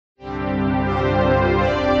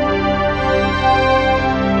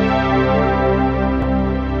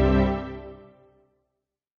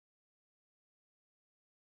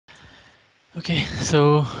Okay,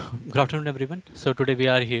 so good afternoon, everyone. So today we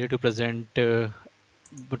are here to present.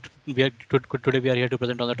 But we are today we are here to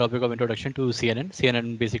present on the topic of introduction to CNN.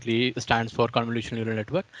 CNN basically stands for convolutional neural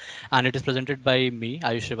network, and it is presented by me,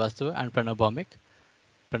 Ayush Srivastava, and Pranav Bhaumik.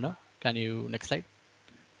 Pranav, can you next slide?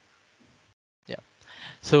 Yeah.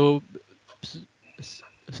 So, s- s-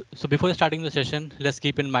 so before starting the session, let's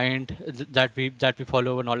keep in mind that we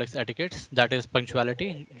follow our knowledge etiquettes. That is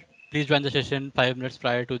punctuality. Please join the session 5 minutes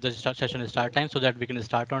prior to the session start time so that we can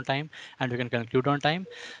start on time and we can conclude on time.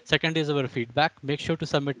 Second is our feedback. Make sure to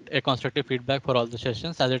submit a constructive feedback for all the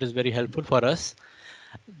sessions as it is very helpful for us.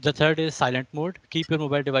 The third is silent mode. Keep your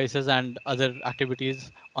mobile devices and other activities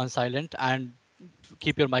on silent and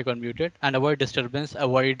keep your mic unmuted and avoid disturbance.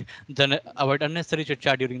 Avoid unnecessary chit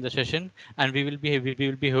chat during the session. And we will be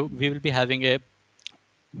having a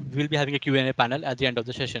Q&A panel at the end of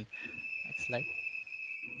the session. Next slide.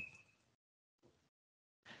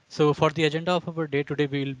 So for the agenda of our day today,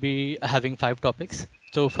 we will be having 5 topics.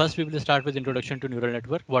 So first we will start with introduction to neural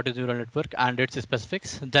network, what is neural network and its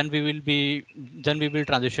specifics. Then we will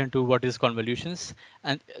transition to what is convolutions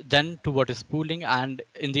and then to what is pooling. And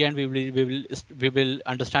in the end, we will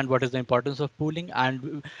understand what is the importance of pooling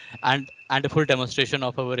and a full demonstration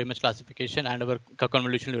of our image classification and our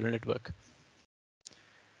convolutional neural network.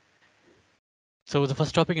 So the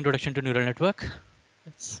first topic, introduction to neural network.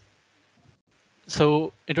 Let's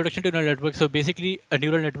So, introduction to neural network. So, basically, a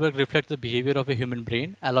neural network reflects the behavior of a human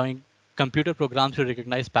brain, allowing computer programs to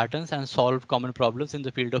recognize patterns and solve common problems in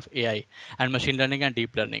the field of AI and machine learning and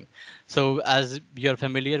deep learning. So, as you're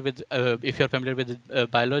familiar with, if you're familiar with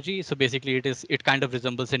biology, so basically it kind of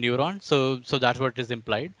resembles a neuron. So that's what is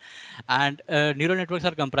implied. And neural networks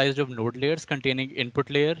are comprised of node layers containing input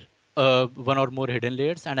layer, one or more hidden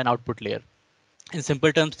layers, and an output layer. In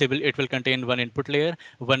simple terms, it will contain one input layer,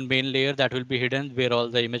 one main layer that will be hidden where all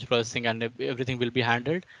the image processing and everything will be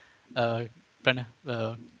handled. uh,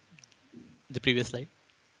 the previous slide.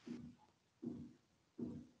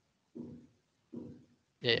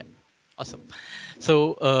 Yeah, yeah. Awesome.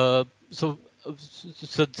 So, so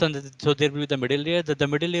there will be the middle layer. The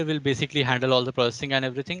middle layer will basically handle all the processing and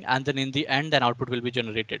everything, and then in the end, an output will be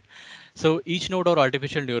generated. So each node or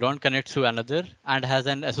artificial neuron connects to another and has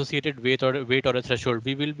an associated weight or a threshold.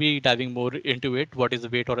 We will be diving more into it. What is the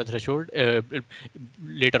weight or a threshold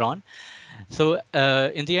later on? So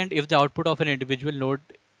in the end, if the output of an individual node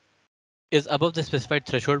is above the specified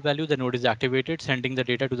threshold value, the node is activated, sending the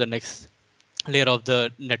data to the next layer of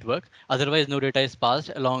the network. Otherwise, no data is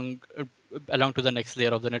passed along to the next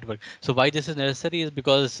layer of the network. So why this is necessary is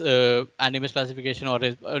because an image classification or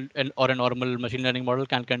a normal machine learning model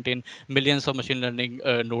can contain millions of machine learning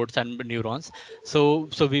nodes and neurons. So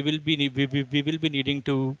we will be needing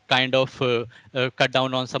to kind of cut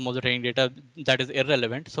down on some of the training data that is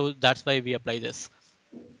irrelevant. So that's why we apply this.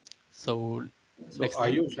 So So next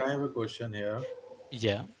slide. Ayush, I have a question here.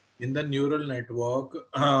 Yeah. In the neural network,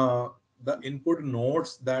 the input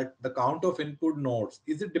nodes, that the count of input nodes,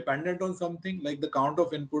 is it dependent on something? Like the count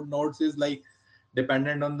of input nodes is like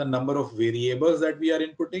dependent on the number of variables that we are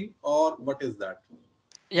inputting, or what is that?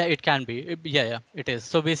 Yeah, it can be. Yeah, yeah, it is.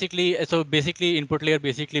 So basically, input layer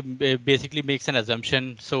basically makes an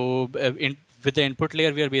assumption. So with the input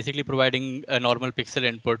layer, we are basically providing a normal pixel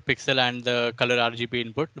input, pixel and the color RGB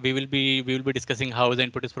input. We will be discussing how the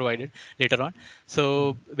input is provided later on.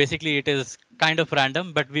 So basically, it is kind of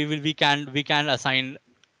random, but we can assign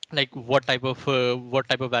like what type of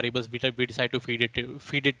variables we decide to feed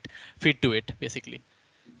to it basically.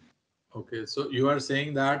 Okay, so you are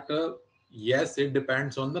saying that yes, it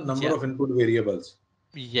depends on the number Yeah, of input variables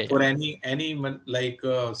yeah, yeah, for any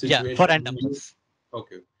yeah. For situation. randomness.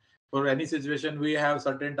 Okay, for any situation we have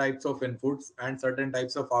certain types of inputs and certain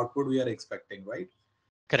types of output we are expecting, right?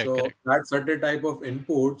 Correct, So correct. that certain type of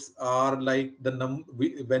inputs are like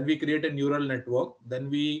when we create a neural network, then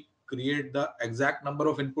we create the exact number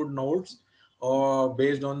of input nodes or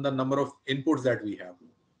based on the number of inputs that we have.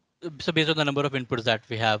 So based on the number of inputs that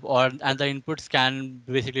we have, and the inputs can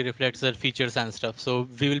basically reflect the features and stuff. So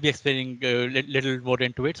we will be explaining little more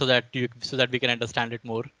into it so that we can understand it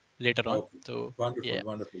more later on. Okay, So wonderful, yeah.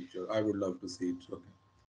 wonderful. Sure, I would love to see it. Okay.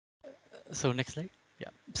 So next slide. Yeah.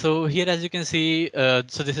 So here, as you can see,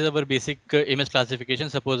 so this is our basic image classification.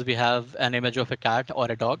 Suppose we have an image of a cat or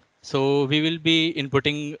a dog. So we will be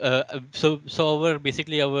inputting. So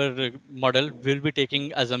our model will be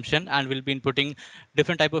taking assumption and will be inputting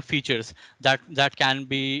different type of features that can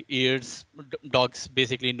be ears, dogs,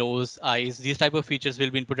 basically nose, eyes. These type of features will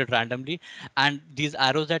be inputted randomly, and these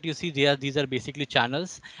arrows that you see, these are basically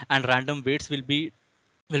channels, and random weights will be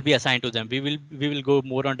will be assigned to them. We will go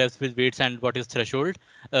more on depth with weights and what is threshold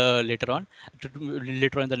later on,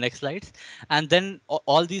 later on in the next slides. And then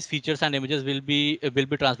all these features and images will be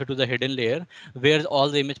transferred to the hidden layer, where all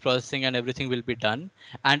the image processing and everything will be done.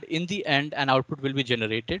 And in the end, an output will be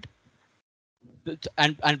generated.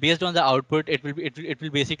 And based on the output, it will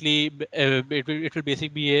basically it will basically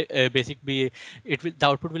be a, basic be it will the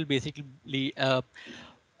output will basically be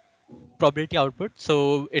probability output.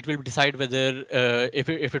 So it will decide whether if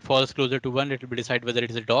it falls closer to one, it will decide whether it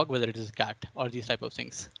is a dog, whether it is a cat, or these type of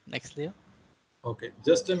things. Next layer. Okay,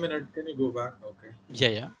 just a minute. Can you go back? Okay. Yeah,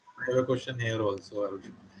 yeah. I have a question here also, Arush.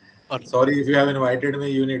 Or Sorry, if you have invited me,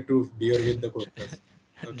 you need to bear with the questions.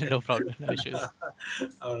 Okay. no problem, no issues.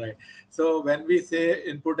 All right. So when we say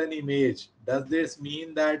input an image, does this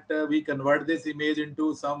mean that we convert this image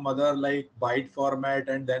into some other like byte format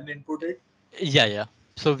and then input it? Yeah, yeah.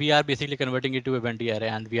 So we are basically converting it to a Venn array,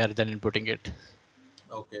 and we are then inputting it.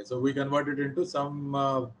 Okay, so we convert it into some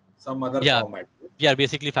other Yeah, format. we are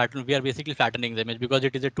basically flattening the image because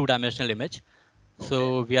it is a two-dimensional image. Okay.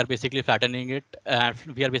 So we are basically flattening it.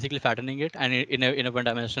 And in a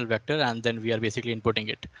one-dimensional vector, and then we are basically inputting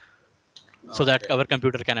it so that Okay. our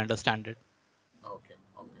computer can understand it. Okay.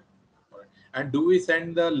 Okay. All right. And do we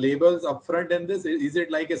send the labels upfront in this? Is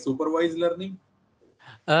it like a supervised learning?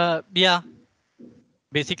 Yeah,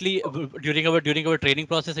 basically Okay. during our training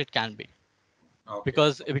process it can be, Okay.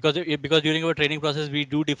 because during our training process we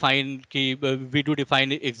do define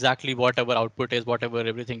exactly what our output is, whatever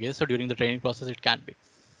everything is. So during the training process it can be.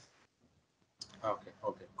 Okay.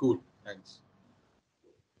 Okay. Cool. Thanks.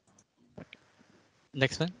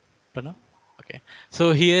 Next one, Pranav. Okay,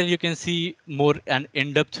 so here you can see more an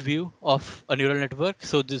in-depth view of a neural network.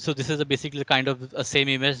 So this is basically the kind of a same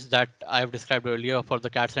image that I have described earlier for the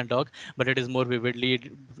cats and dog, but it is more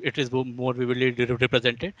vividly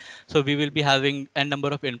represented. So we will be having a number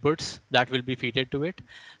of inputs that will be fed to it.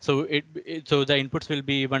 So the inputs will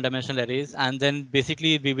be one-dimensional arrays, and then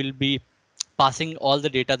basically we will be passing all the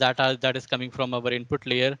data that is coming from our input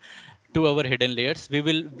layer to our hidden layers. We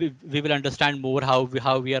will understand more how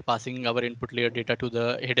we are passing our input layer data to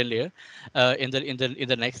the hidden layer in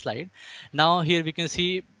the next slide. Now here we can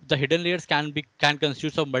see the hidden layers can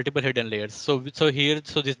consist of multiple hidden layers. So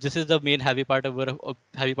this is the main heavy part of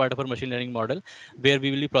our machine learning model, where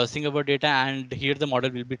we will be processing our data, and here the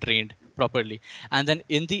model will be trained properly, and then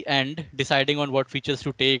in the end deciding on what features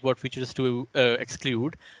to take, what features to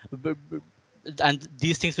exclude. B- b- and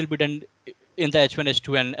these things will be done in the H1,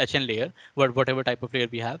 H2, and Hn layer, whatever type of layer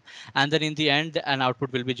we have. And then in the end, an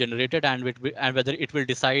output will be generated, and whether it will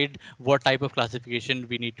decide what type of classification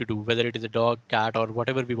we need to do, whether it is a dog, cat, or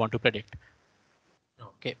whatever we want to predict.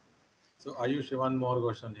 Okay. Okay. So Ayush, one more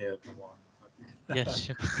question here. Come on. Yes,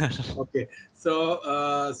 sure. Okay.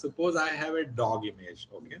 So suppose I have a dog image.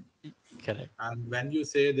 Okay. Correct. And when you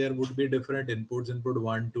say there would be different inputs, input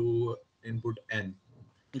one to input n,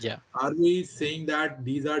 Yeah. are we saying that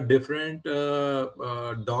these are different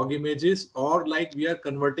dog images, or like we are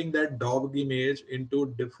converting that dog image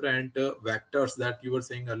into different vectors that you were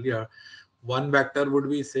saying earlier? One vector would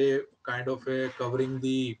be say kind of a covering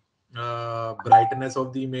the brightness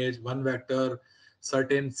of the image, one vector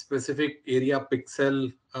certain specific area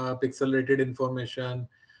pixel rated information.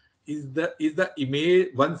 Is the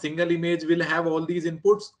image one single image will have all these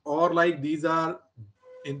inputs, or like these are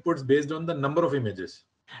inputs based on the number of images?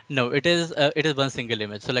 No, it is one single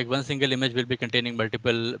image. So like one single image will be containing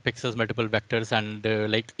multiple pixels, multiple vectors, and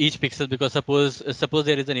like each pixel. Because suppose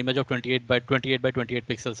there is an image of 28 by 28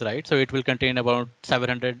 pixels, right? So it will contain about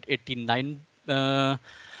 789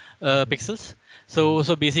 pixels.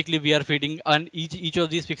 So basically we are feeding, and each of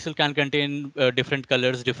these pixel can contain different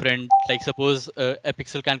colors, different, like suppose a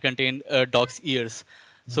pixel can contain a dog's ears.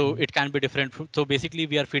 So it can be different. So basically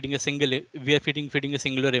we are feeding a singular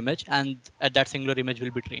image, and at that singular image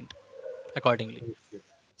will be trained accordingly. Okay.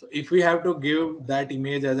 So if we have to give that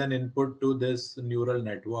image as an input to this neural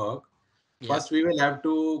network, Yeah. first we will have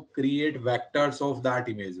to create vectors of that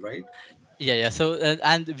image, right? Yeah, so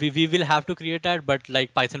and we will have to create that, but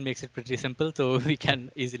like Python makes it pretty simple, so we can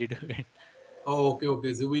easily do it. Oh, okay,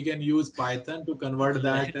 okay. So we can use Python to convert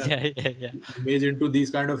Yeah, that yeah. image into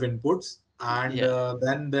these kind of inputs, and Yeah,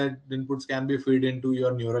 then the inputs can be fed into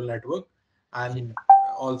your neural network, yeah. and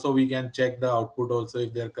also we can check the output also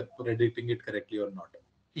if they're predicting it correctly or not.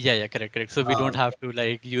 Yeah, correct. So we don't have to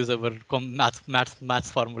like use our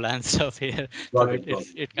maths formula and stuff here. So Got it it, got it's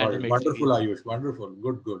it, it kind got of it. makes it Wonderful, easy. Ayush. Wonderful.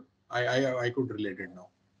 Good, good. I could relate it now.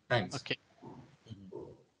 Thanks. Okay, Mhm.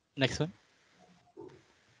 next one,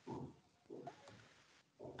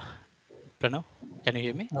 Pranav. Can you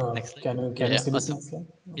hear me? Next slide. Yeah, Can you yeah, see this awesome. next slide?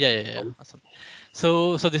 Yeah, awesome.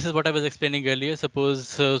 So this is what I was explaining earlier. Suppose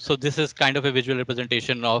so this is kind of a visual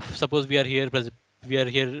representation of, suppose we are here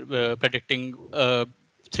predicting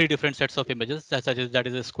three different sets of images, that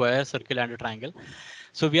is a square, circle, and a triangle.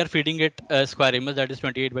 So we are feeding it a square image that is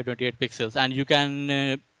 28 by 28 pixels, and you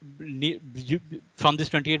can from this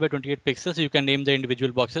 28 by 28 pixels you can name the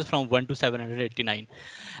individual boxes from 1 to 789,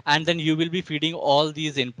 and then you will be feeding all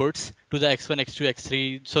these inputs to the x1, x2,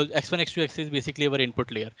 x3. So x1, x2, x3 is basically our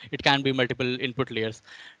input layer. It can be multiple input layers,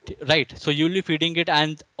 right? So you will be feeding it,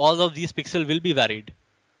 and all of these pixels will be varied.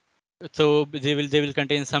 So they will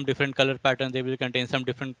contain some different color pattern, they will contain some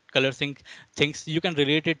different color sync things. You can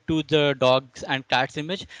relate it to the dogs and cats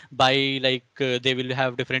image by, like, they will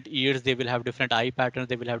have different ears, they will have different eye patterns,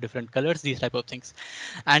 they will have different colors, these type of things.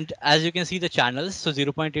 And as you can see the channels, so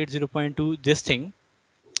 0.8, 0.2, this thing,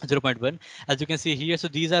 0.1, as you can see here, so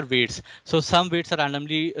these are weights. So some weights are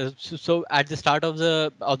randomly so at the start of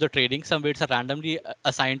the trading, some weights are randomly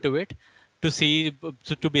assigned to it to see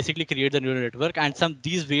to basically create the neural network, and some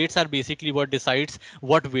these weights are basically what decides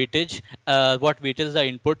what weightage the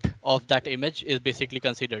input of that image is basically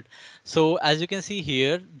considered. So as you can see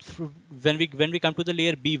here, when we come to the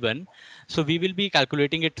layer b1, so we will be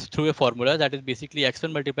calculating it through a formula that is basically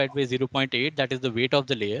x1 multiplied by 0.8, that is the weight of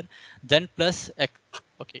the layer, then plus x.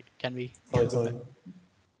 Okay, can we Sorry, go sorry.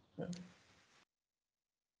 back?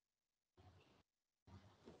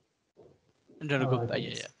 No, no, go. I think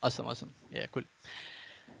Yeah. it's Awesome, awesome. Yeah, cool.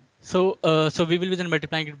 So we will be then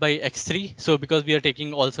multiplying it by x3. So because we are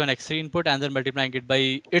taking also an x3 input and then multiplying it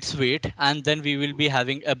by its weight, and then we will be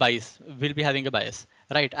having a bias. We'll be having a bias,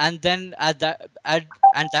 right? And then at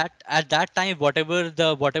that time,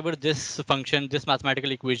 whatever this function, this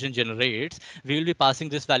mathematical equation generates, we will be passing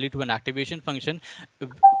this value to an activation function,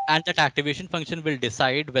 and that activation function will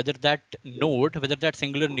decide whether that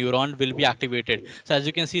singular neuron will be activated. So as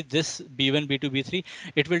you can see, this b1, b2,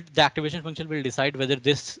 b3, the activation function will decide whether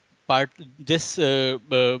part this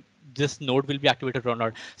this node will be activated or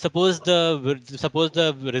not. Suppose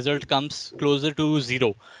the result comes closer to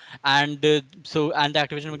 0, and the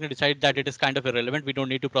activation function decide that it is kind of irrelevant, we don't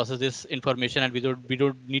need to process this information, and we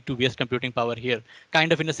don't need to waste computing power here.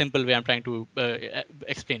 Kind of in a simple way I'm trying to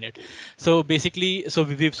explain it. So basically, so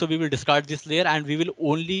we will discard this layer, and we will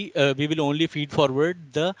only feed forward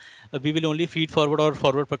or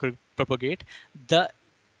forward propagate the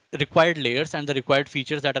required layers and the required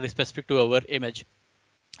features that are specific to our image.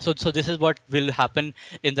 So this is what will happen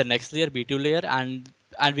in the next layer, b2 layer, and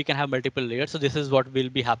we can have multiple layers. So this is what will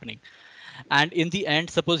be happening. And in the end,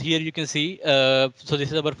 suppose here you can see, so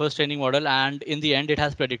this is our first training model, and in the end it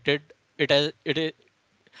has predicted,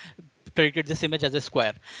 predicted this image as a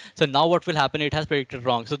square. So now what will happen? It has predicted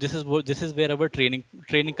wrong. So this is where our training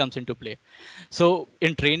comes into play. So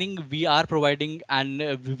in training, we are providing our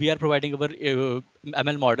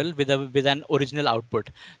ML model with an original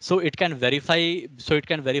output. So it can verify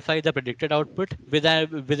the predicted output with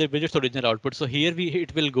its original output. So here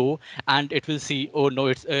it will go and it will see, oh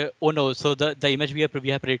no, so the image we have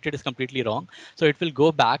predicted is completely wrong. So it will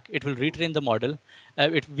go back, it will retrain the model.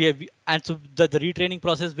 And so the retraining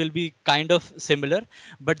process will be kind of similar,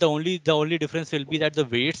 but the only difference will be that the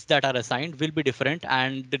weights that are assigned will be different,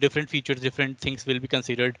 and the different features, different things will be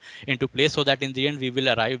considered into place, so that in the end we will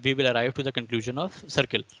arrive to the conclusion of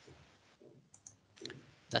circle.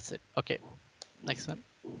 That's it. Okay, next one.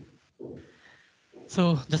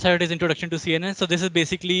 So the third is introduction to CNN. So this is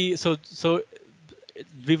basically,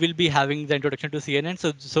 we will be having the introduction to CNN.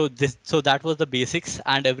 So that was the basics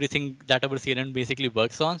and everything that our CNN basically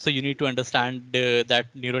works on. So you need to understand that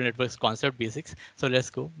neural networks concept basics. So let's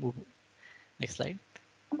go move. Next slide.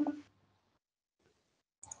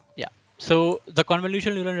 Yeah. So the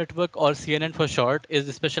convolutional neural network, or CNN for short, is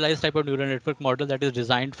a specialized type of neural network model that is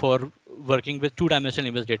designed for working with two-dimensional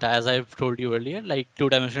image data. As I've told you earlier, like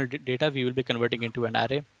two-dimensional data, we will be converting into an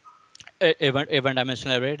array, a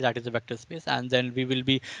one-dimensional array that is a vector space, and then we will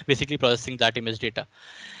be basically processing that image data.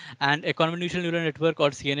 And a convolutional neural network,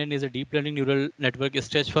 or CNN, is a deep learning neural network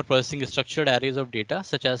stretched for processing structured arrays of data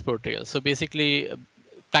such as portrayals. So basically,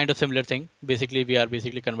 kind of similar thing. Basically, we are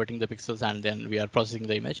basically converting the pixels and then we are processing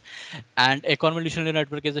the image. And a convolutional neural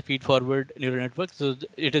network is a feed-forward neural network. So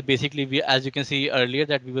it is basically, as you can see earlier,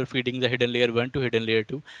 that we were feeding the hidden layer 1 to hidden layer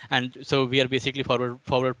 2, and so we are basically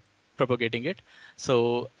forward propagating it.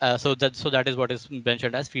 So that is what is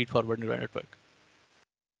mentioned as feed-forward neural network.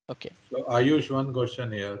 Okay. So Ayush, one question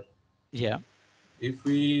here. Yeah. If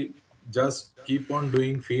we just keep on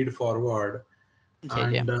doing feed forward,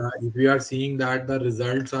 Okay. Yeah. and if we are seeing that the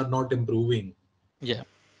results are not improving, Yeah.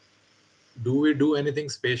 do we do anything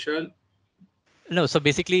special? No, so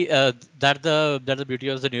basically, that's the beauty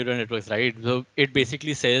of the neural networks, right? So it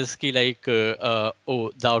basically says ki like,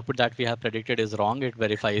 oh, the output that we have predicted is wrong. It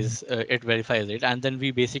verifies it, and then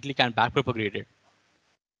we basically can backpropagate it.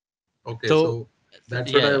 Okay, So, so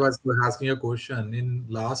that's what yeah, I yeah. was asking a question. In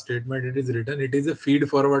last statement, it is written it is a feed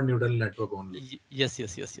forward neural network only. Yes,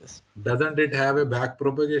 yes, yes, yes. Doesn't it have a back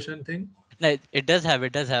propagation thing? No, it does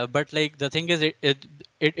have, but like the thing is,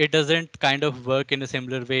 it doesn't kind of work in a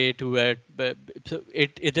similar way to so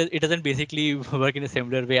it doesn't basically work in a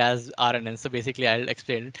similar way as RNN. So basically, I'll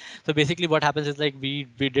explain it. So basically, what happens is like we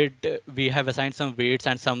have assigned some weights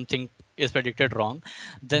and something is predicted wrong.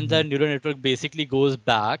 Then Mhm. the neural network basically goes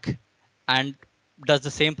back and does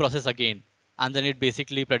the same process again, and then it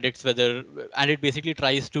basically predicts whether, and it basically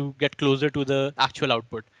tries to get closer to the actual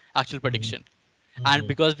output, actual Mhm. prediction. And Mhm.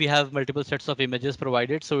 because we have multiple sets of images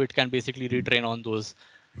provided, so it can basically retrain on those.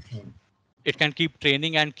 It can keep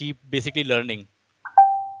training and keep basically learning.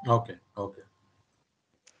 Okay, okay,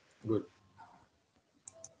 good.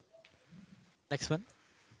 Next one.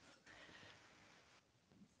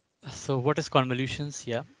 So what is convolutions?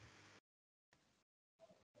 Yeah.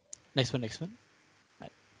 Next one. Next one.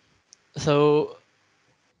 Right. So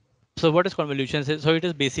what is convolutions? So it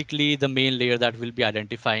is basically the main layer that will be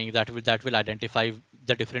identifying that will identify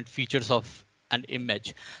the different features of an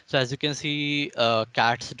image. So as you can see,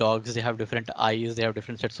 cats, dogs, they have different eyes, they have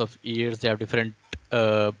different sets of ears, they have different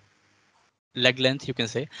uh, leg length, you can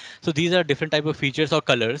say. So these are different type of features or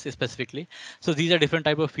colors specifically. So these are different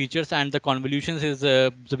type of features, and the convolutions is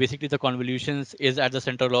so basically the convolutions is at the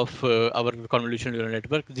center of our convolutional neural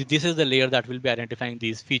network. This is the layer that will be identifying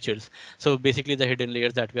these features. So basically the hidden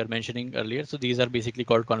layers that we are mentioning earlier, so these are basically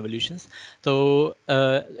called convolutions. So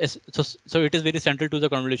so it is very central to the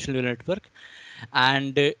convolutional neural network,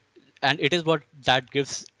 and it is what that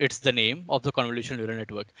gives it's the name of the convolutional neural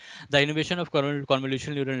network. The innovation of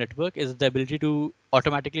convolutional neural network is the ability to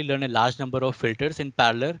automatically learn a large number of filters in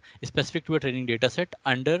parallel specific to a training data set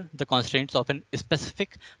under the constraints of an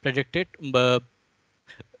specific predicted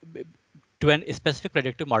to an specific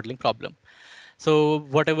predictive modeling problem. So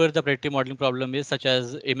whatever the predictive modeling problem is, such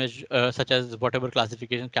as whatever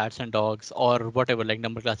classification, cats and dogs, or whatever like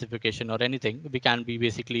number classification or anything, we can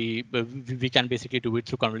basically do it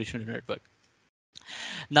through convolutional network.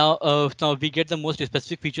 Now we get the most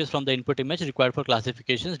specific features from the input image required for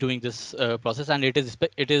classifications during this process, and it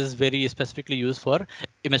is very specifically used for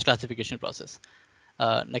image classification process.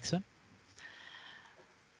 Next one.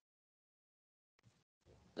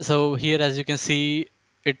 So here, as you can see,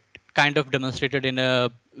 it kind of demonstrated in a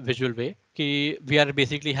visual way. We are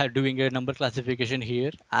basically doing a number classification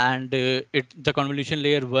here, and the convolution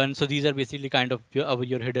layer one. So these are basically kind of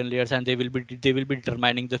your hidden layers, and they will be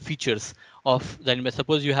determining the features of the image.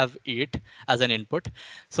 Suppose you have 8 as an input,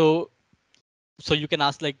 so you can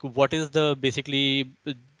ask like what is the basically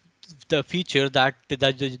the feature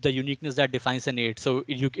the uniqueness that defines an 8. So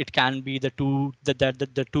it can be the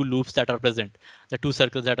the two loops that are present, the two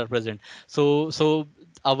circles that are present. So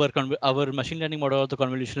our machine learning model or the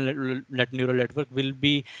convolutional neural network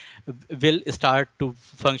will start to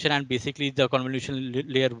function, and basically the convolution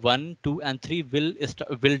layer 1, 2 and 3 will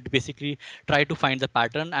basically try to find the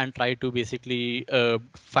pattern and try to basically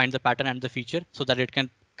find the pattern and the feature so that it can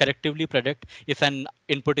correctively predict if an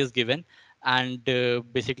input is given, and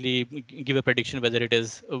basically give a prediction whether it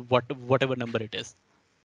is whatever number it is.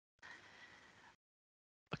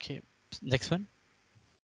 Okay, next one.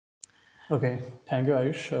 Okay, thank you,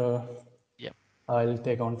 Ayush. Yeah, I'll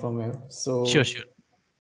take on from here. sure, So sure.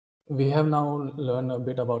 we have now learned a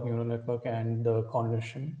bit about neural network and the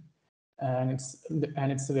convolution, and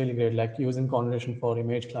it's really great. Like using convolution for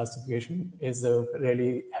image classification is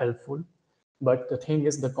really helpful. But the thing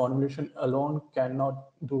is, the convolution alone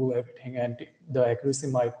cannot do everything, and the accuracy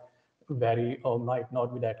might vary or might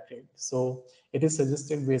not be that great. So it is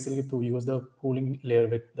suggested basically to use the pooling layer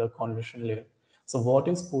with the convolution layer. So what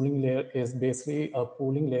is pooling layer is basically a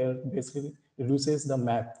pooling layer basically reduces the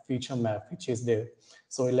feature map, which is there.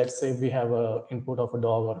 So let's say we have a input of a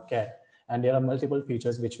dog or a cat, and there are multiple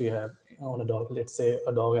features which we have on a dog. Let's say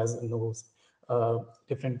a dog has a nose,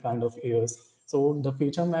 different kind of ears. So the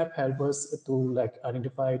feature map helps us to like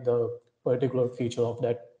identify the particular feature of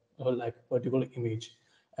that like particular image.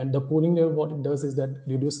 And the pooling layer, what it does is that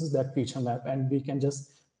reduces that feature map, and we can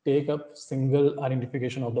just take up single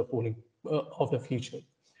identification of the pooling of the feature.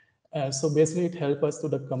 So basically, it helps us to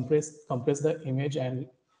the compress the image and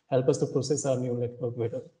help us to process our neural network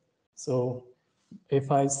better. So if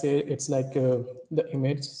I say it's like the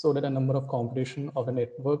image, so that a number of computation of the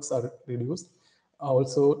networks are reduced,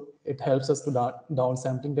 Also, it helps us to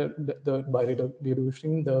downsampling by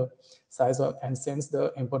reducing the size of, and sends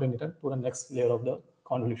the important data to the next layer of the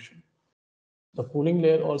convolution. The pooling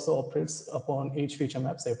layer also operates upon each feature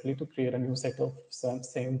map separately to create a new set of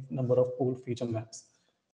same number of pooled feature maps.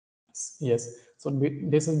 Yes, so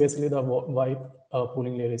this is basically the why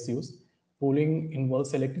pooling layer is used. Pooling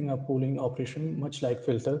involves selecting a pooling operation, much like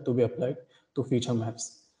filter, to be applied to feature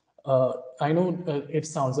maps. I know it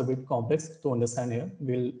sounds a bit complex to understand here.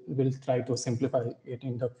 We'll try to simplify it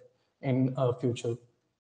in future.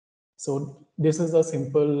 So this is a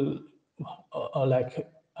simple like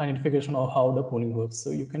identification of how the pooling works. So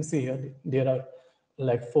you can see here there are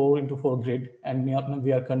like 4x4 grid, and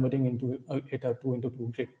we are converting into it a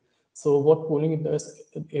 2x2 grid. So what pooling it does,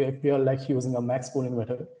 if we are like using a max pooling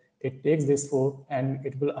method, it takes this 4 and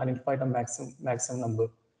it will identify the maximum number.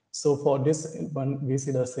 So for this one, we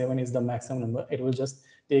see the 7 is the maximum number. It will just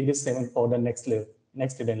take this 7 for the next layer,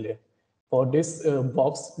 next hidden layer. For this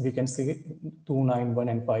box, we can see 2, 9, 1,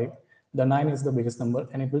 and 5. The 9 is the biggest number,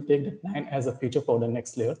 and it will take the 9 as a feature for the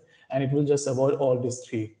next layer, and it will just avoid all these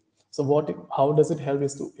three. So how does it help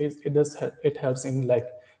is it helps in like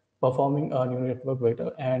performing a neural network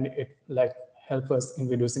better, and it like help us in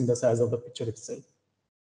reducing the size of the picture itself.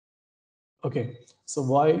 Okay, so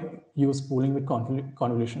why use pooling with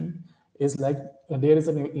convolution is like there is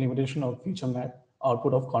a limitation of feature map.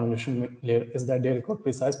 Output of convolution layer is that they record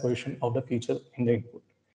precise position of the feature in the input.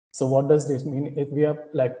 So what does this mean? If we are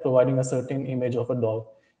like providing a certain image of a dog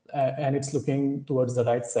and it's looking towards the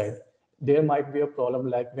right side, there might be a problem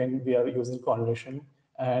like when we are using convolution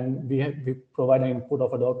and we provide an input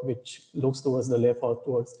of a dog which looks towards the left or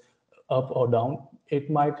towards up or down, it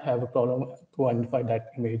might have a problem to identify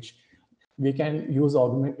that image. We can use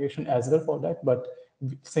augmentation as well for that, but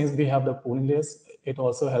since we have the pooling layers, it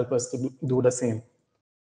also helps us to do the same.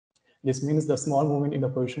 This means the small movement in the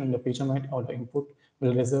position in the feature map or the input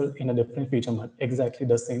will result in a different feature map, exactly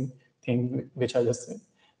the same thing which I just said.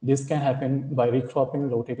 This can happen by recropping,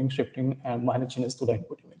 rotating, shifting, and minor changes to the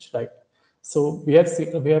input image, right? So we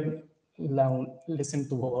have now listened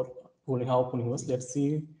to how pooling works. Let's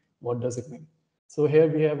see what does it mean. So here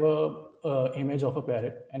we have a image of a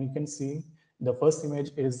parrot, and you can see the first image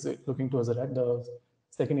is looking towards the right. The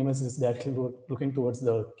second image is directly looking towards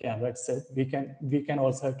the camera itself. We can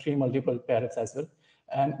also have three multiple parrots as well.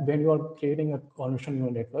 And when you are creating a convolutional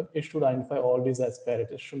neural network, it should identify all these as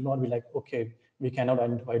parrots. It should not be like, okay, we cannot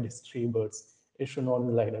identify these three birds. It should not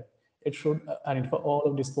be like that. It should identify all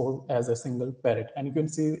of these four as a single parrot. And you can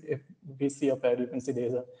see if we see a parrot, you can see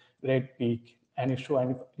there's a red peak, and it should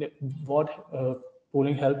identify what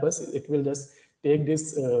pooling help us. It will just take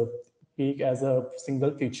this peak as a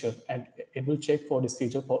single feature, and it will check for this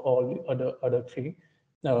feature for all the other three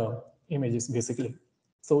uh, images basically,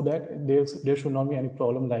 so that there should not be any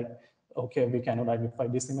problem like, okay, we cannot identify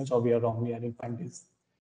this image or we are wrongly identifying this.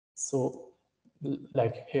 So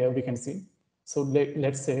like here we can see, so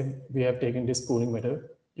let's say we have taken this pooling method.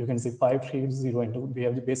 You can see 5, 3, 0, and 2. We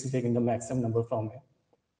have basically taken the maximum number from here,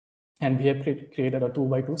 and we have created a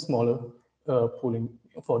 2x2 smaller pooling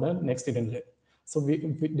for the next hidden layer. So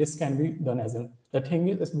this can be done as well. The thing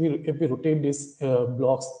is, if we rotate this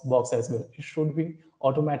box as well, it should be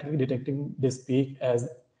automatically detecting this peak as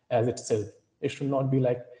itself. It should not be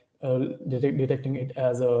like detecting it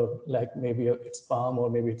as a like maybe its palm or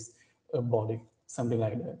maybe its body, something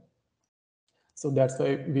like that. So that's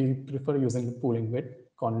why we prefer using pooling with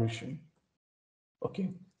convolution. Okay,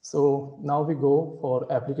 so now we go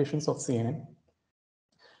for applications of CNN.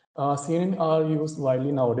 CNN are used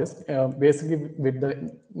widely nowadays, basically with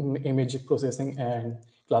the image processing and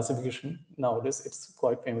classification. Nowadays, it's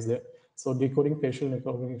quite famous there. So decoding facial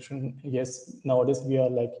recognition, yes, nowadays we are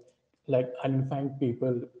like identifying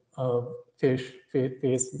people face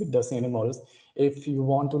with the CNN models. If you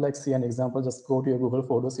want to like see an example, just go to your Google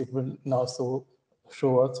Photos. It will now show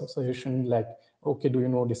a suggestion like, okay, do you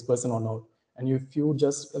know this person or not? And if you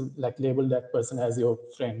just like label that person as your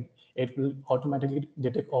friend, it will automatically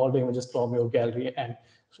detect all the images from your gallery and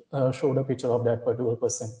show the picture of that particular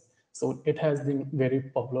person. So it has been very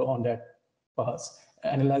popular on that past.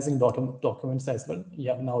 Analyzing documents as well.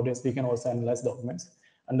 Yeah, nowadays we can also analyze documents,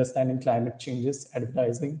 understanding climate changes,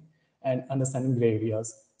 advertising, and understanding gray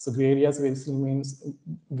areas. So gray areas basically means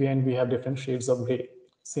when we have different shades of gray.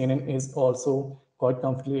 CNN is also quite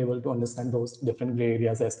comfortably able to understand those different gray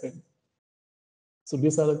areas as well. So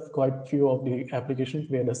these are quite few of the applications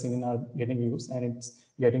where the CNN are getting used, and it's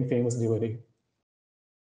getting famous day by day.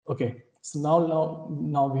 Okay, so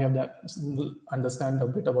now we have that understand a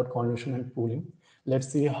bit about convolution and pooling. Let's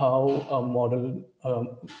see how a model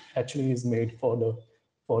actually is made for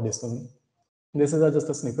this one. This is just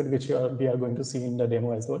a snippet which we are going to see in the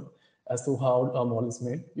demo as well as to how a model is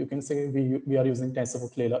made. You can say we are using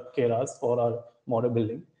TensorFlow Keras for our model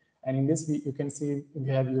building. And in this, you can see we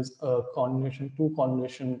have used a convolution, two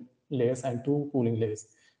convolution layers and two pooling layers.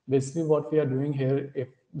 Basically, what we are doing here, if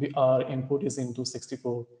our input is into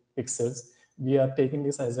 64 pixels, we are taking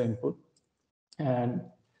this as an input and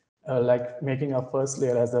like making our first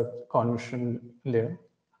layer as a convolution layer,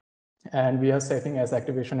 and we are setting as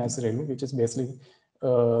activation as ReLU, which is basically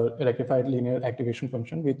rectified linear activation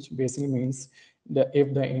function, which basically means that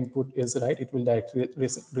if the input is right, it will directly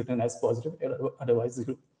return as positive, otherwise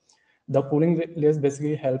zero. The pooling layers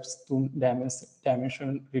basically helps to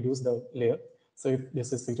dimension reduce the layer. So if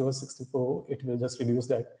this is 0 64, it will just reduce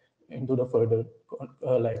that into the further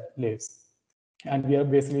like layers. And we are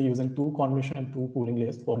basically using two convolution and two pooling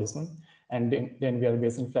layers for this one. And then we are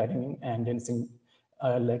basically flattening and then seeing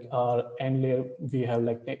like our end layer, we have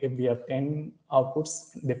like, if we have 10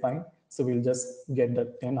 outputs defined, so we'll just get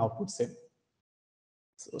the 10 outputs in.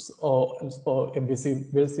 So if we see,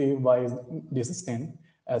 we'll see why this is 10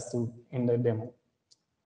 as to in the demo.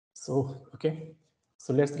 So, okay,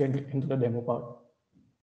 so let's get into the demo part.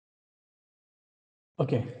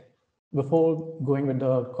 Okay, before going with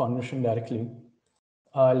the convolution directly,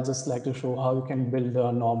 I'll just like to show how you can build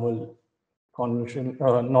a normal convolution,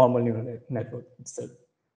 normal neural network itself.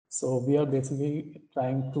 So we are basically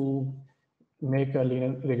trying to make a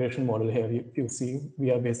linear regression model here. If you see,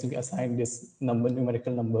 we are basically assigned this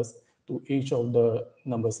numerical numbers to each of the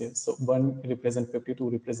numbers here. So 1 represents 52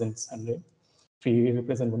 represents 100, 3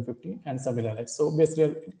 represent 150, and something like that. So basically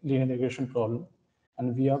a linear regression problem.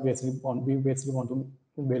 And we basically want to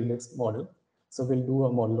build this model. So we'll do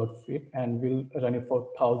a model.fit and we'll run it for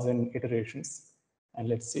 1,000 iterations. And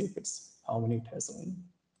let's see if it's how many it has on.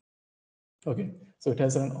 Okay, so it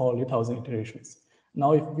has run all the 1,000 iterations.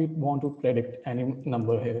 Now, if we want to predict any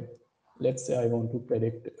number here, let's say I want to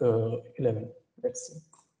predict 11. Let's see.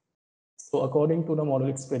 So according to the model,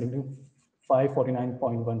 it's predicting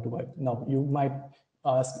 549.125. Now, you might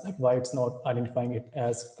ask like why it's not identifying it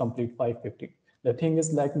as complete 550. The thing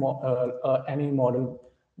is like any model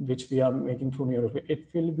which we are making through neural, it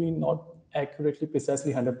will be not accurately,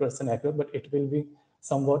 precisely 100% accurate, but it will be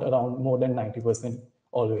somewhat around more than 90%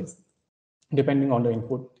 always, depending on the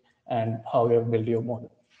input and how you have built your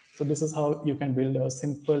model. So this is how you can build a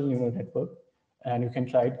simple neural network, and you can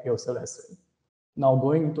try it yourself as well. Now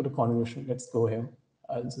going into the convolution, let's go here.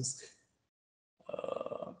 I'll just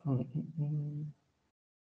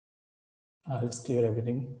I'll just clear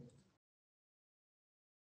everything.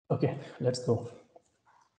 Okay, let's go.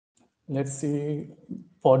 Let's see.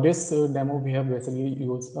 For this demo, we have basically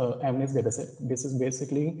used MNIST dataset. This is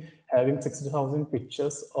basically having 60,000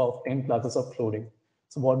 pictures of 10 classes of clothing.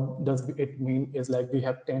 So what does it mean is like we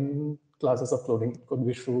have 10 classes of clothing. It could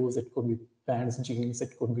be shoes, it could be pants, jeans,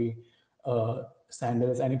 it could be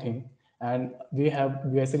sandals, anything. And we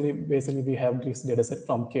have basically we have this dataset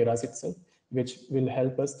from Keras itself, which will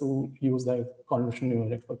help us to use the convolutional neural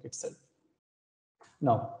network itself.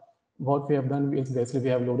 Now, what we have done is basically we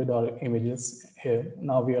have loaded our images here.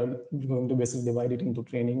 Now we are going to basically divide it into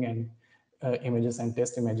training and images and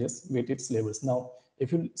test images with its labels. Now,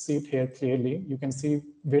 if you see it here clearly, you can see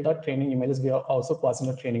with our training images, we are also passing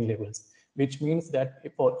the training labels, which means that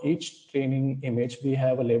for each training image, we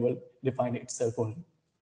have a label defined itself only.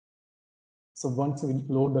 So once we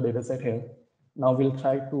load the data set here, now we'll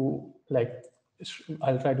try to like,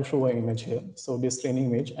 I'll try to show an image here. So this training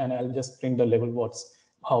image, and I'll just print the label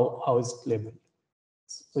how is it labeled.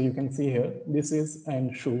 So you can see here, this is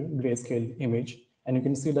an shoe grayscale image, and you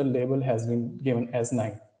can see the label has been given as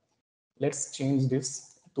 9. Let's change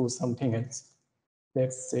this to something else.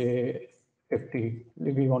 Let's say 50.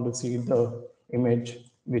 We want to see the image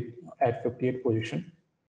with at 58th position.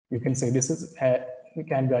 You can say this is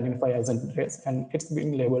can be identified as a dress, and it's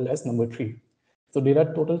being labeled as number 3. So there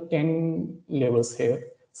are total 10 labels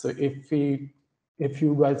here. So if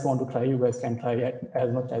you guys want to try, you guys can try it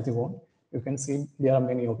as much as you want. You can see there are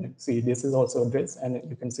many of them. See, this is also a dress, and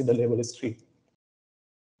you can see the label is 3.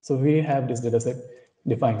 So we have this data set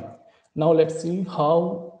defined. Now let's see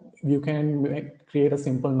how you can create a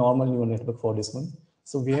simple normal neural network for this one.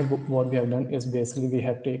 So what we have done is basically we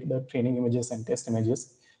have taken the training images and test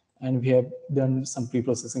images, and we have done some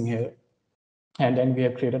pre-processing here. And then we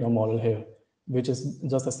have created a model here, which is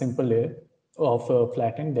just a simple layer of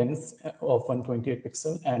flattened dense of 128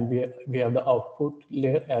 pixel, and we have the output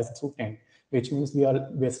layer as 210, which means we are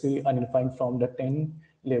basically identifying from the 10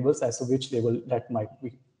 labels as to which label that might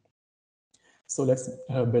be. So let's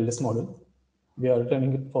build this model. We are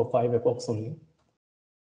running it for 5 epochs only.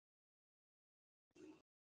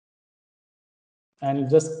 And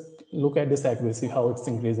just look at this accuracy, how it's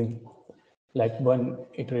increasing, like one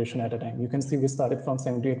iteration at a time. You can see we started from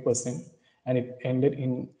 78% and it ended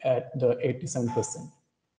in at the 87%.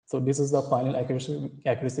 So this is the final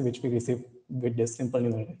accuracy which we received with this simple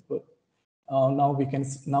neural network.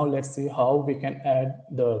 Now let's see how we can add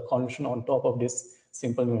the convolution on top of this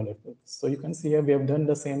simple neural network. So you can see here we have done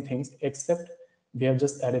the same things, except we have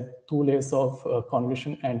just added 2 layers of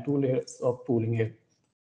convolution and 2 layers of pooling here.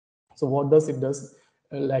 So what does it does?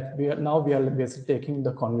 Like we are basically taking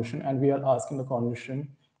the convolution and we are asking the convolution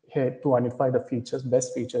here to identify the features,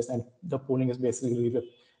 best features, and the pooling is basically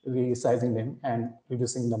resizing them and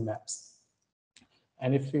reducing the maps.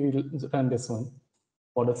 And if we run this one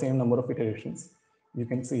for the same number of iterations, you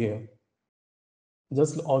can see here,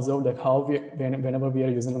 just observe that how whenever we are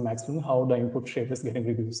using the maximum, how the input shape is getting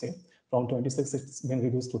reduced here. From 26, it's been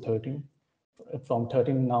reduced to 13. From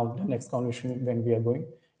 13 now, the next convolution when we are going,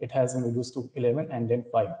 it has been reduced to 11 and then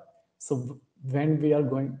 5. So when we are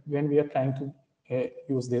trying to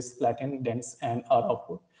use this flatten, dense, and R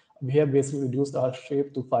output, we have basically reduced our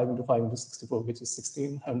shape to 5 into 5 into 64, which is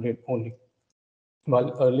 1600 only.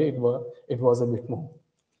 While earlier it was a bit more.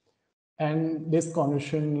 And this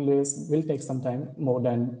convolution layers will take some time more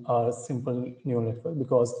than a simple neural network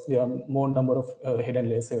because there are more number of hidden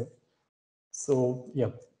layers here. So yeah,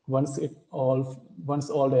 once all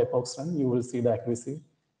the epochs run, you will see the accuracy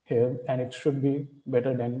here, and it should be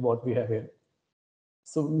better than what we have here.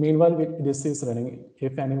 So meanwhile, this is running.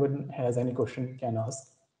 If anyone has any question, can ask.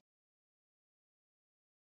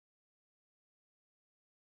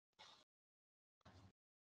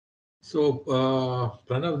 So,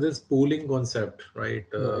 Pranav, this pooling concept, right?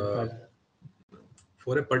 Right, right,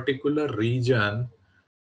 For a particular region,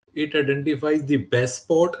 it identifies the best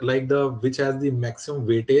spot, like the which has the maximum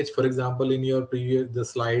weightage. For example, in your previous the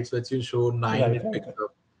slides which you show nine, right, it right, picked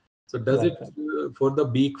up. So does right, it right. for the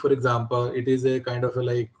beak, for example, it is a kind of a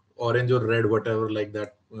like orange or red, whatever like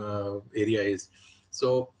that area is.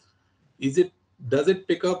 So is it does it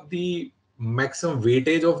pick up the maximum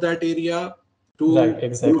weightage of that area Right, to group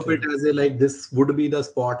exactly. it as a like this would be the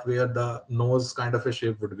spot where the nose kind of a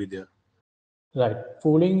shape would be there? Right.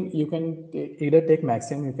 Pooling, you can either take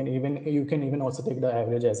maximum, you can even also take the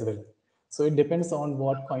average as well. So it depends on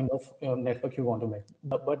what kind of network you want to make.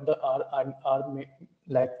 But the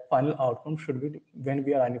like final outcome should be when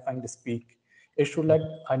we are identifying this peak, it should like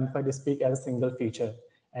identify this peak as a single feature.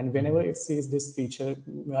 And whenever it sees this feature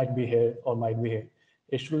might be here or might be here,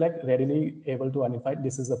 it should like readily able to identify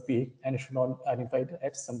this is a peak and it should not identify it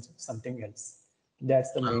at something else.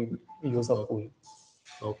 That's the main use of Okay. pooling.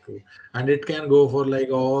 Okay. And it can go for like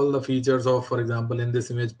all the features of, for example, in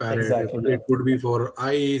this image parrot, Exactly. Yeah. it could be for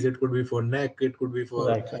eyes, it could be for neck, it could be for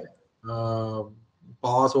Right. Right. uh,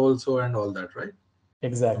 paws also, and all that, right?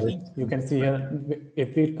 Exactly. Wings You and can things see like here,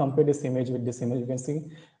 if we compare this image with this image, you can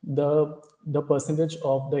see the percentage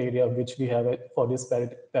of the area which we have for this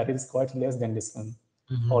parrot is quite less than this one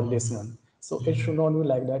that. or this one. So it should not be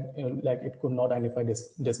like that, like it could not identify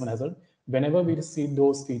this one as well. Whenever we see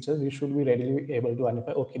those features, we should be readily able to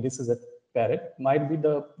identify, okay, this is a parrot. Might be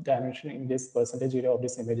the dimension in this percentage area of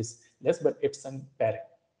this image is less, but it's a parrot.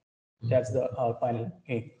 That's the our final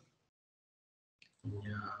aim.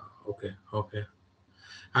 Yeah. Okay. Okay.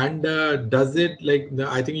 And does it like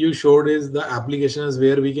I think you showed is the applications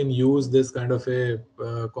where we can use this kind of a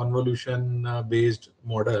convolution based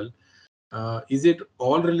model. Is it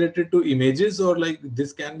all related to images, or like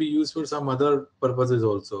this can be used for some other purposes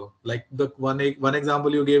also? Like the one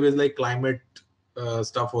example you gave is like climate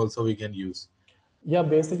stuff also we can use. Yeah,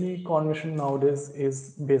 basically, convolution nowadays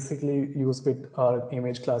is basically used with our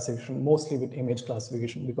image classification, mostly with image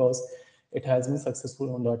classification, because it has been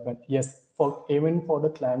successful on that one. Yes, for even for the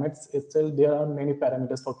climates itself, there are many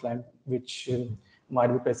parameters for climate, which might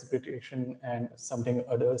be precipitation and something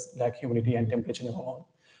others like humidity and temperature and all.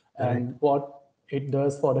 Correct. And what it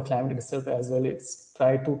does for the climate itself as well, it's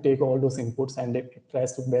try to take all those inputs and it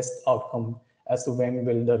tries to best outcome as to when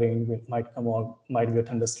will the rain might come or might be a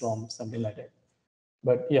thunderstorm, something like that.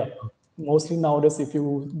 But yeah, mostly nowadays, if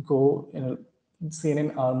you go,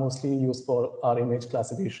 CNN are mostly used for our image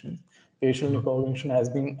classification. Facial recognition has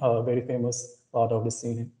been a very famous part of the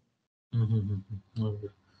CNN. Okay.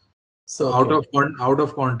 So So okay, out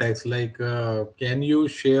of context, like can you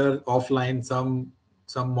share offline some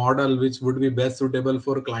model which would be best suitable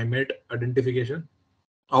for climate identification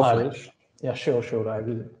I offline? will. Yeah, sure, sure. I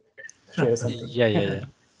will share something. Yeah, yeah,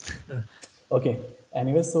 yeah. Okay.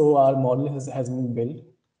 Anyway, so our model has been built.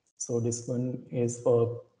 So this one is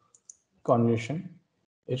for convolution.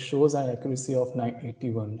 It shows an accuracy of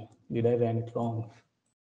 981. Did I run it wrong?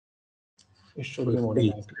 It should be more than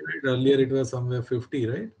 50, 90. right? Earlier it was somewhere 50,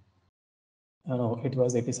 right? No, it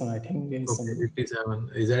was 87. I think there is Okay, some.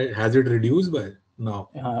 87. Is that, has it reduced by now?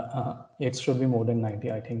 It should be more than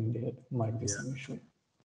 90. I think there might be Yeah, some issue.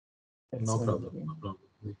 Let's no run it problem. again. No problem.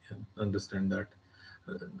 We can understand that.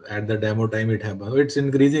 At the demo time it happened. Oh, it's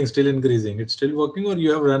increasing, still increasing. It's still working, or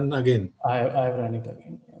you have run again? I've run it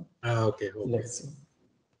again. Yeah. Ah, okay, okay. Let's see.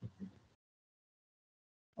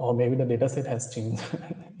 Or maybe the data set has changed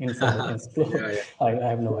inside the Yeah, TensorFlow. yeah. I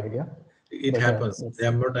have no idea. It But yeah, happens. let's see.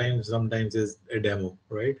 Demo time sometimes is a demo,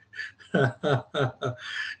 right?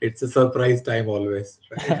 It's a surprise time always,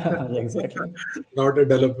 right? Yeah, exactly. Not a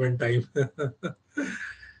development time.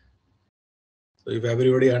 So if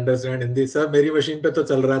everybody understand Hindi sir मेरी machine पे तो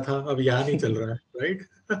चल रहा था अब यहाँ नहीं चल रहा है, right?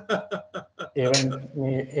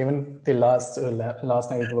 Even till last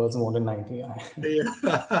night it was more than 90. Yeah.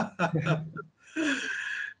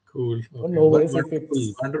 Cool. But Okay. no But worries if wonderful,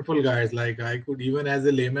 it's, wonderful guys. Like I could, even as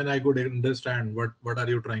a layman, I could understand what are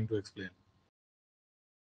you trying to explain.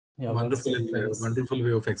 yeah, what's Wonderful, the difference? wonderful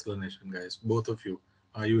way of explanation, guys. Both of you,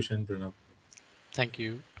 Ayush and Pranav. Thank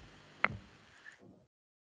you.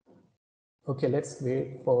 Okay, let's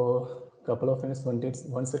wait for a couple of minutes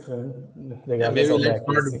once it runs, Yeah, regardless maybe of the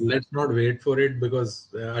accuracy. let's not wait for it because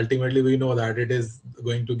ultimately we know that it is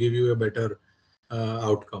going to give you a better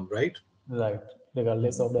outcome, right? Right.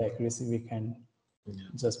 Regardless Mhm. of the accuracy, we can Yeah.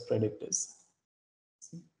 just predict this.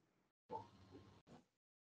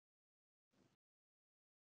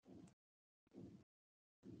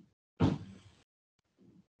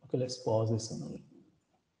 Okay, let's pause this one.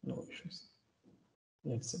 No issues.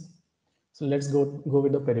 Let's see. So let's go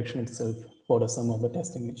with the prediction itself for the sum of the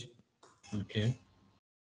test image. Okay.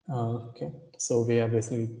 Okay, so we have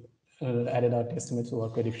basically added our test image to our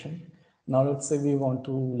prediction. Now let's say we want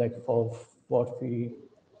to like for what we,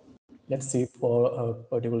 let's see for a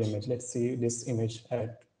particular image. Let's see this image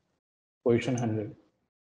at position 100.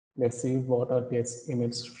 Let's see what our test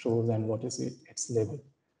image shows and what is its label.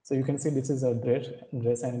 So you can see this is a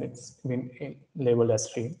dress and it's been labeled as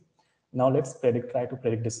string. Now let's try to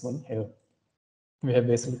predict this one here. We have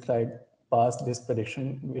basically tried past this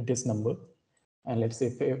prediction with this number, and let's see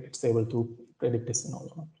if it's able to predict this and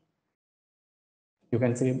all. You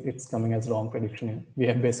can see it's coming as wrong prediction here. We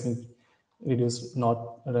have basically reduced,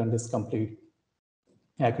 not run this complete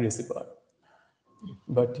accuracy part.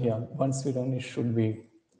 But yeah, once we run, it should be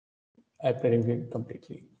predicting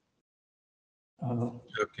completely.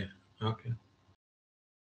 Okay. Okay.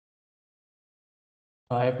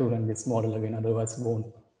 I have to run this model again, otherwise it won't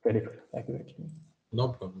predict accurately. No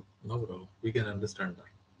problem. No problem. We can understand that.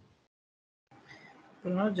 तो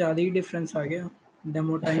ना ज़्यादा ही difference आ गया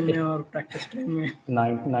demo time में और practice time में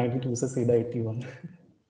 92 से सीधा 81.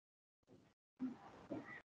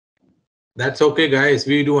 That's okay, guys.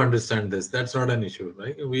 We do understand this. That's not an issue,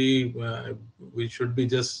 right? We should be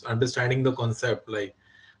just understanding the concept, like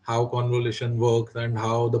how convolution works and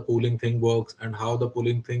how the pooling thing works and how the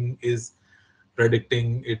pooling thing is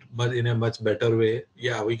predicting it, but in a much better way.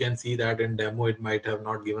 Yeah, we can see that in demo it might have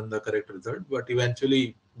not given the correct result, but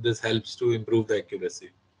eventually this helps to improve the accuracy.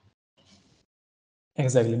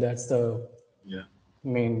 Exactly, that's the Yeah,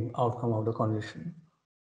 main outcome of the condition.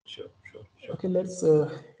 sure, sure, sure. Okay, let's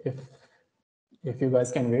if you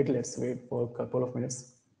guys can wait, let's wait for a couple of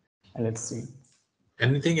minutes and let's see.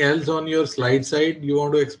 Anything else on your slide side you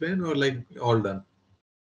want to explain, or like all done?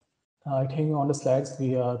 I think on the slides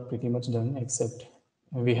we are pretty much done, except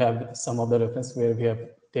we have some of the reference where we have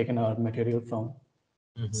taken our material from.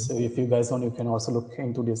 Mm-hmm. So if you guys want, you can also look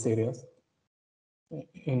into these areas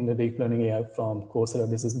in the deep learning AI from Coursera.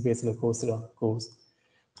 This is basically a Coursera course,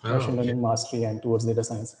 Oh, machine okay. learning mastery and towards data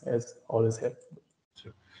science, as always help.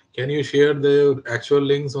 Sure. Can you share the actual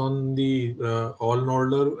links on the all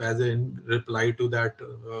Nodler as a reply to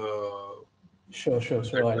Sure.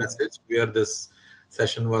 that I'll message where this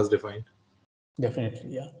session was defined? definitely,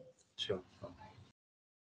 yeah. Sure.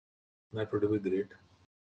 That would be great.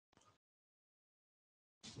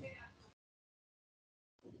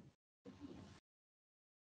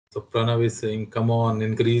 So Pranav is saying, come on,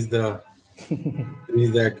 increase the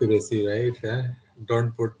accuracy, right?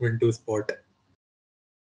 Don't put me into spot.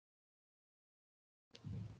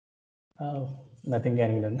 Nothing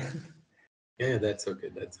getting done. Yeah, that's okay.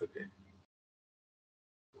 That's okay.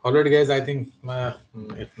 All right, guys. I think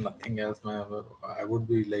if nothing else, I would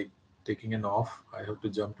be like taking an off. I have to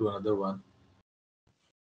jump to another one.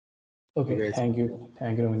 You Okay, guys, thank you,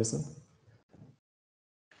 Ravinder sir.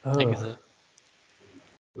 Thank Uh, you, sir.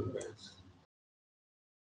 you guys.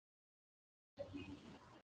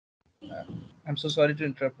 I'm so sorry to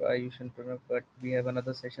interrupt Ayush and Pranav, but we have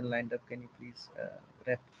another session lined up. Can you please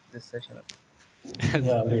wrap? this session.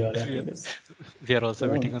 Yeah, we we, are we having are this. we are also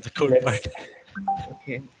So waiting on the code let's, part.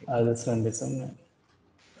 Okay. I'll just run this one.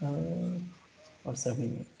 What's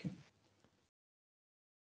happening? Okay.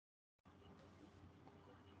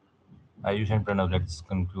 Ayush and Pranav, let's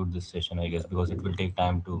conclude this session, I guess, because it will take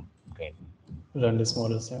time to train. Run this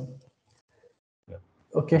models, yeah. Yeah.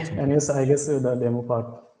 Okay, Let's and yes, I guess the demo part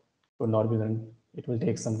would not be done. It will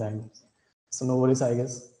take some time. So no worries, I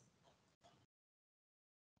guess.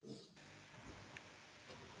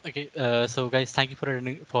 Okay, so guys, thank you for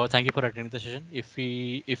attending the session. If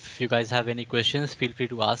you guys have any questions, feel free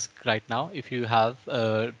to ask right now. If you have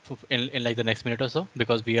in like the next minute or so,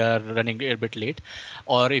 because we are running a bit late,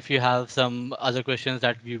 or if you have some other questions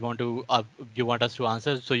that you want us to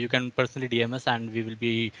answer, so you can personally DM us, and we will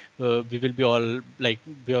be all like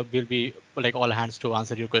we'll be like all hands to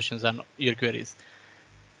answer your questions and your queries.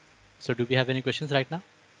 So do we have any questions right now?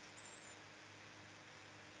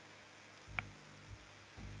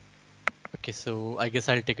 Okay, so I guess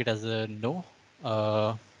I'll take it as a no.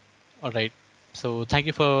 Uh, all right. So thank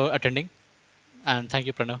you for attending, and thank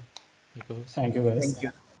you, Pranav. Thank you, guys. Thank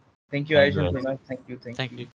you. Thank you, thank Ayush you and guys. Pranav. Thank you. Thank Thank you. you.